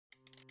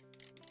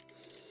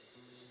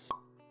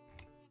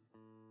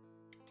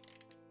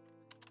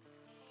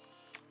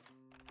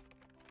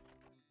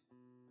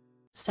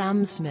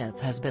Sam Smith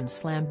has been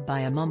slammed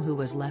by a mum who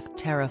was left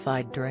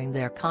terrified during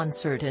their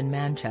concert in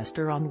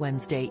Manchester on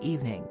Wednesday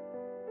evening.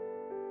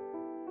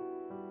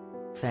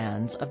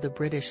 Fans of the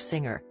British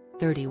singer,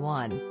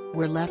 31,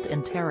 were left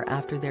in terror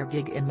after their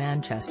gig in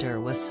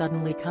Manchester was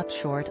suddenly cut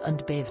short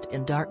and bathed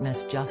in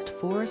darkness just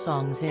 4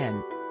 songs in.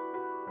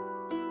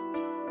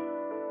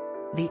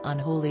 The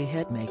unholy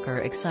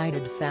hitmaker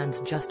excited fans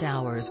just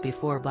hours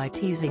before by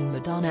teasing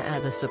Madonna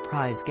as a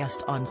surprise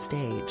guest on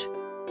stage.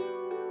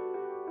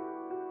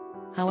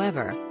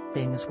 However,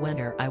 things went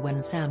awry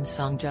when Sam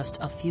sung just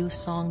a few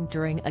songs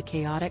during a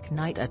chaotic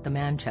night at the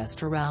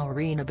Manchester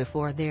Arena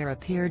before there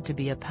appeared to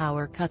be a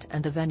power cut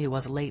and the venue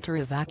was later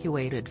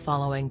evacuated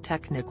following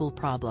technical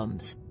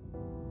problems.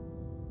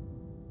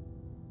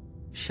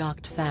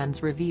 Shocked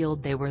fans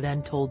revealed they were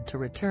then told to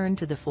return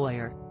to the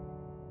foyer.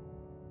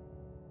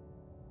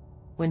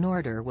 When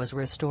order was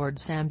restored,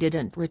 Sam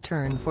didn't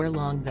return for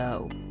long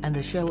though, and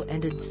the show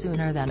ended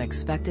sooner than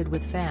expected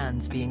with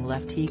fans being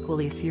left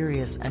equally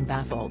furious and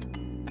baffled.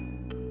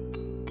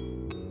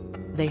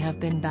 They have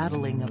been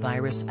battling a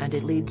virus and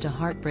it led to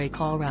heartbreak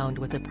all round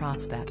with the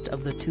prospect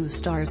of the 2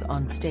 stars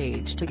on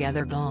stage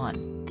together gone.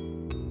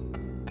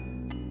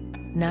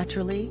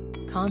 Naturally,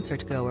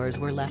 concertgoers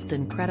were left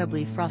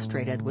incredibly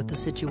frustrated with the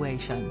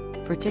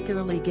situation,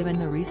 particularly given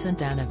the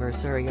recent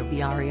anniversary of the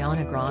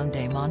Ariana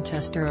Grande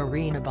Manchester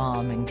Arena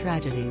bombing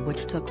tragedy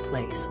which took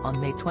place on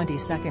May 22,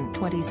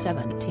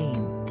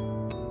 2017.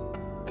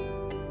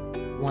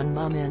 One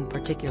mum in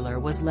particular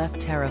was left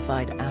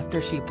terrified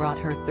after she brought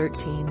her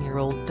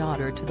 13-year-old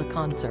daughter to the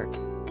concert.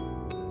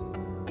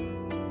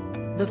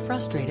 The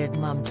frustrated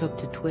mum took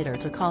to Twitter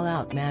to call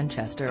out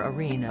Manchester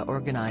Arena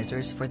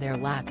organisers for their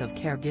lack of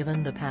care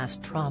given the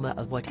past trauma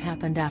of what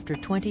happened after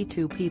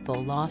 22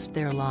 people lost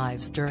their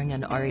lives during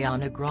an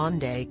Ariana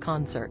Grande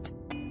concert.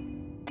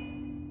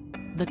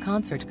 The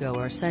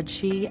concertgoer said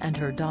she and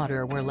her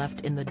daughter were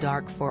left in the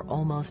dark for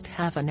almost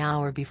half an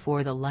hour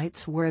before the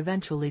lights were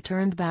eventually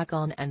turned back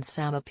on and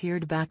Sam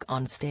appeared back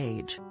on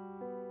stage.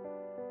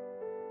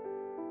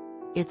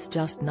 "It's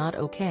just not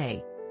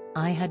okay.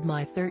 I had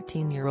my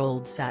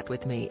 13-year-old sat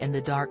with me in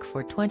the dark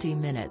for 20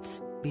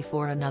 minutes,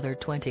 before another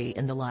 20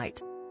 in the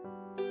light.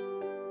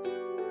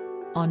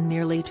 On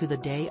nearly to the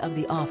day of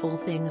the awful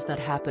things that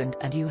happened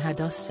and you had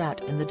us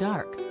sat in the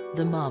dark,"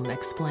 the mum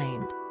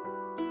explained.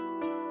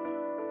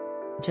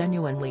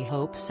 "Genuinely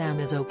hope Sam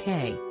is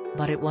okay,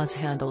 but it was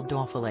handled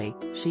awfully,"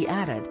 she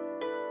added.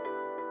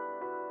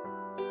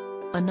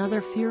 Another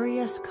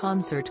furious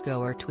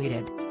concertgoer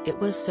tweeted, "It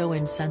was so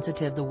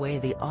insensitive the way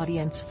the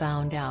audience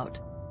found out.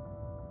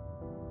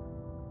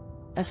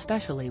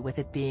 Especially with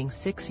it being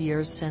 6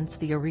 years since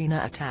the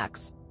arena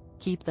attacks.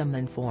 Keep them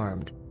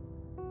informed."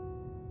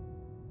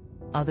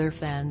 Other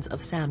fans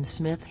of Sam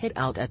Smith hit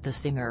out at the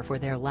singer for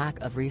their lack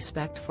of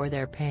respect for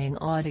their paying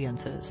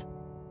audiences.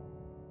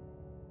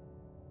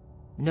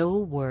 "No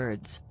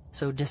words,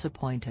 so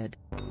disappointed.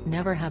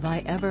 Never have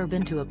I ever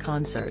been to a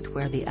concert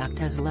where the act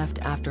has left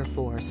after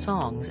 4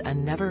 songs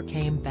and never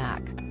came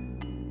back.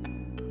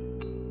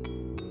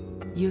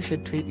 You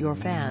should treat your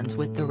fans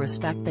with the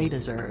respect they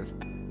deserve."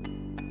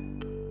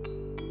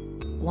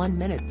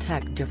 1-minute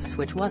tech diff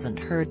switch wasn't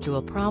heard to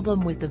a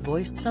problem with the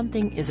voice.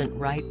 "Something isn't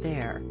right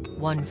there,"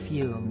 one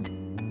fumed.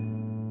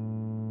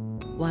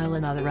 While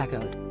another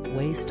echoed,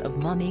 "Waste of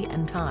money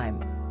and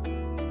time.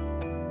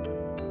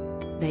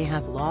 They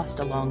have lost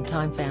a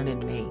long-time fan in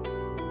me."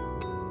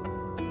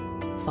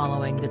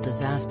 Following the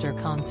disaster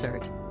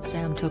concert,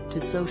 Sam took to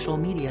social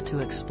media to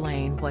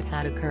explain what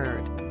had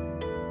occurred.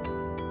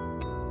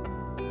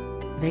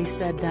 They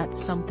said that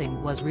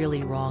something was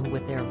really wrong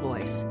with their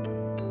voice.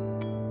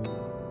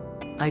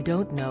 "I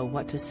don't know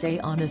what to say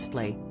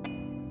honestly.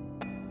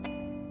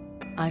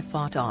 I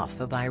fought off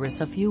a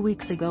virus a few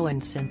weeks ago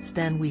and since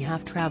then we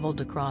have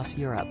traveled across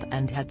Europe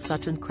and had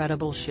such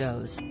incredible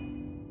shows.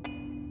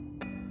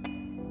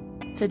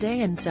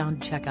 Today in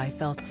soundcheck I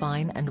felt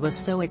fine and was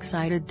so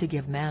excited to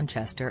give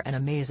Manchester an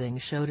amazing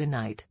show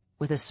tonight,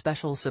 with a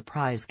special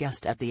surprise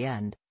guest at the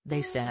end,"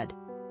 they said.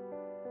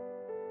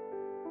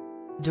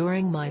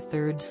 "During my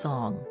 3rd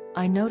song,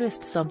 I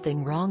noticed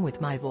something wrong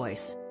with my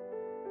voice.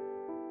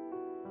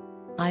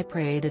 I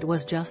prayed it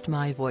was just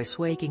my voice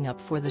waking up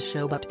for the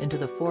show, but into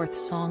the 4th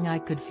song I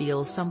could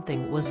feel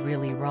something was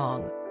really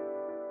wrong.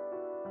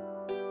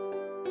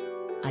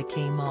 I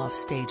came off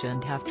stage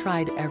and have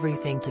tried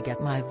everything to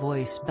get my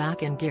voice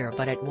back in gear,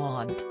 but it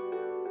won't.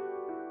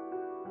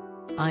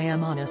 I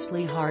am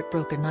honestly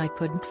heartbroken I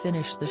couldn't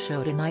finish the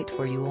show tonight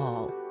for you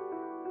all.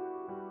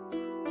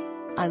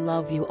 I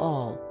love you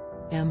all.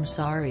 I'm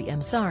sorry.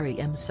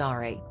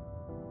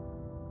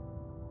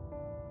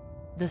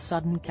 The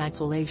sudden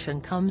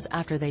cancellation comes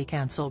after they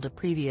cancelled a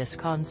previous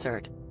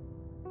concert.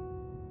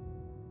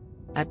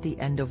 At the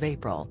end of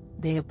April,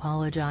 they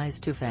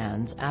apologized to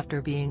fans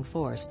after being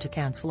forced to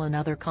cancel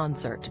another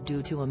concert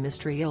due to a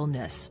mystery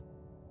illness.